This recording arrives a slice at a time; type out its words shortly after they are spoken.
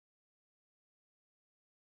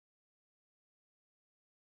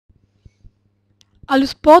ALU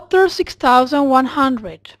SPOTTER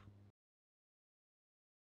 6100.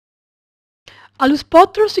 ALU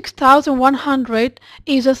SPOTTER 6100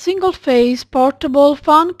 is a single-phase portable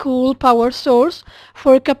fan-cooled power source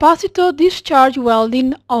for capacitor discharge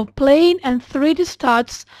welding of plain and 3D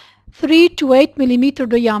studs 3 to 8 mm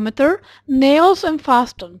diameter, nails and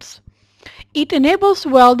fastons. It enables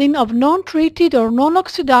welding of non-treated or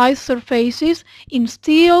non-oxidized surfaces in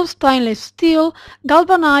steel, stainless steel,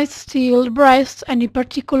 galvanized steel, brass, and in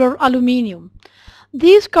particular aluminium.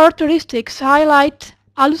 These characteristics highlight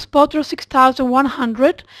ALU SPOTTER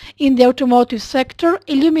 6100 in the automotive sector,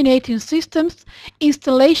 illuminating systems,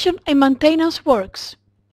 installation and maintenance works.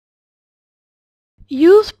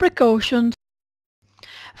 Use precautions.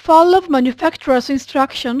 Follow manufacturer's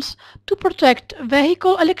instructions to protect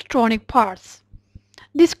vehicle electronic parts.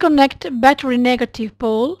 Disconnect battery negative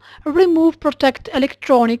pole, remove protect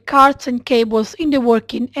electronic cards and cables in the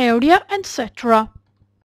working area, etc.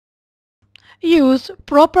 Use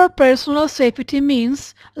proper personal safety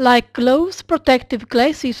means like gloves, protective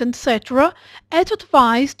glasses, etc. as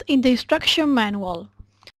advised in the instruction manual.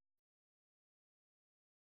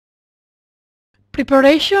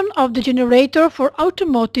 Preparation of the generator for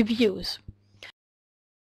automotive use.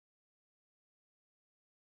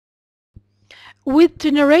 With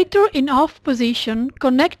generator in off position,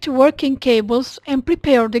 connect working cables and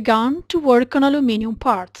prepare the gun to work on aluminum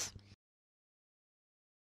parts.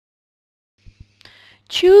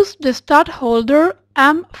 Choose the stud holder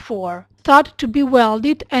M4 stud to be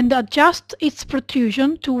welded and adjust its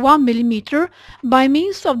protrusion to 1 mm by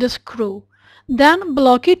means of the screw. Then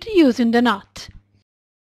block it using the nut.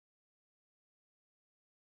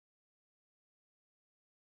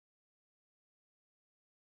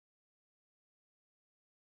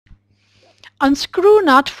 Unscrew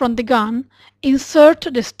nut from the gun, insert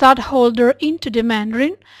the stud holder into the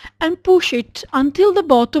mandrel and push it until the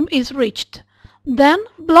bottom is reached. Then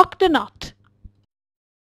block the nut.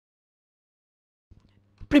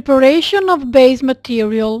 Preparation of base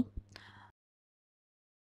material.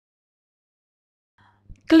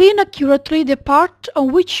 Clean accurately the part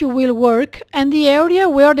on which you will work and the area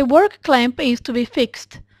where the work clamp is to be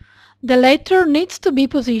fixed. The latter needs to be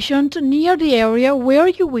positioned near the area where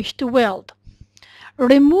you wish to weld.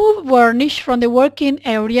 Remove varnish from the working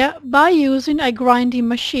area by using a grinding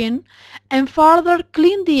machine and further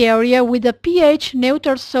clean the area with a pH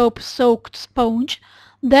neutral soap soaked sponge,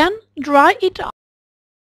 then dry it up.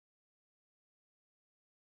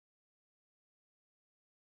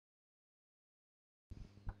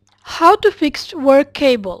 How to fix work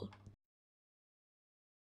cable.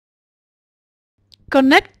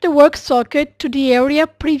 Connect the work socket to the area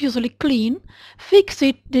previously clean. Fix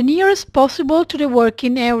it the nearest possible to the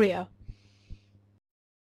working area.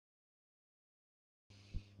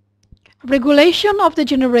 Regulation of the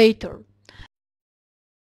generator.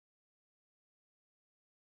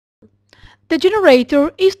 The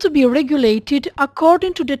generator is to be regulated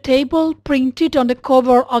according to the table printed on the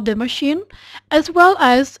cover of the machine as well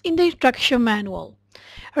as in the instruction manual.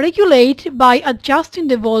 Regulate by adjusting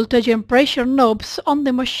the voltage and pressure knobs on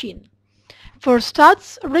the machine. For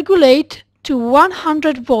studs, regulate to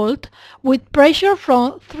 100 volt with pressure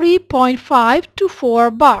from 3.5 to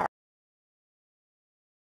 4 bar.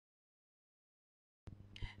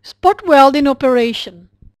 Spot welding operation.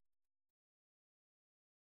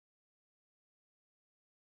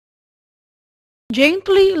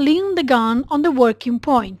 Gently lean the gun on the working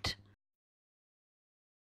point.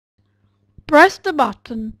 Press the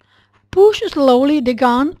button. Push slowly the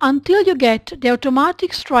gun until you get the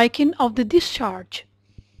automatic striking of the discharge.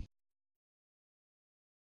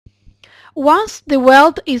 Once the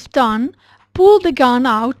weld is done, pull the gun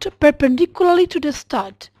out perpendicularly to the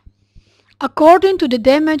stud. According to the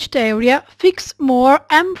damaged area, fix more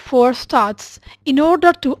M4 studs in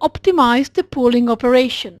order to optimize the pulling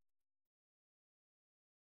operation.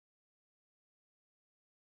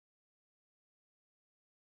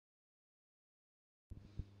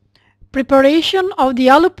 Preparation of the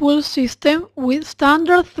ALU pull system with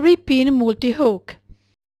standard 3-pin multi-hook.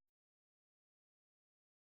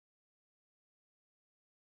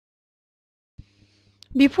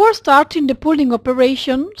 Before starting the pulling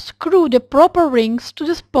operation, screw the proper rings to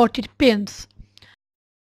the spotted pins.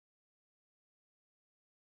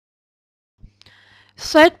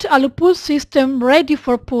 Set ALU pull system ready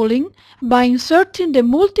for pulling by inserting the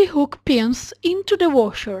multi-hook pins into the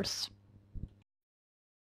washers.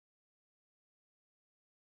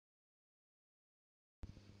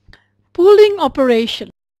 Pulling operation.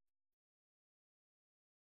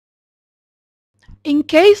 In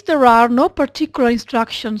case there are no particular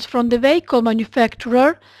instructions from the vehicle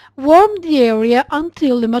manufacturer, warm the area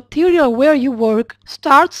until the material where you work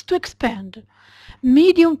starts to expand.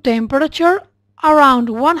 Medium temperature around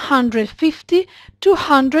 150 to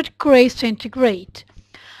 100 degrees centigrade.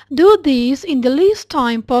 Do this in the least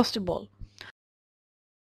time possible.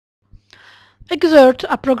 Exert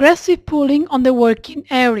a progressive pulling on the working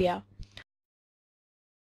area.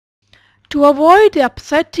 To avoid the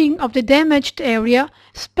upsetting of the damaged area,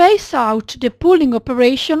 space out the pulling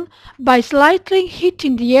operation by slightly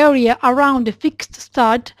hitting the area around the fixed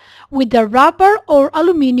stud with a rubber or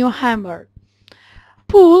aluminium hammer.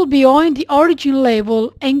 Pull beyond the origin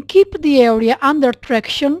level and keep the area under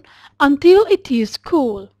traction until it is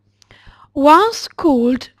cool. Once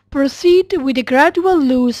cooled, proceed with a gradual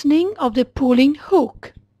loosening of the pulling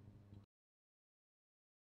hook.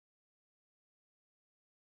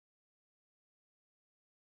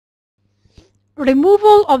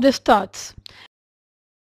 Removal of the studs.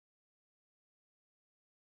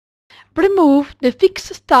 Remove the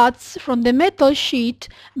fixed studs from the metal sheet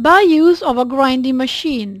by use of a grinding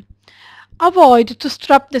machine. Avoid to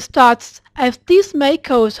strap the studs as this may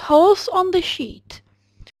cause holes on the sheet.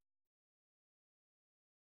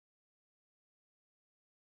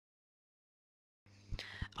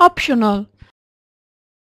 Optional.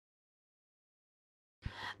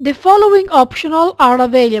 The following optional are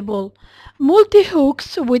available: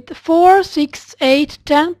 multi-hooks with 4, 6, 8,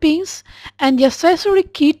 10 pins and the accessory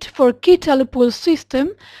kit for kit ALU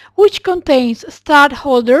system, which contains stud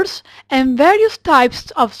holders and various types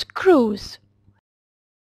of screws.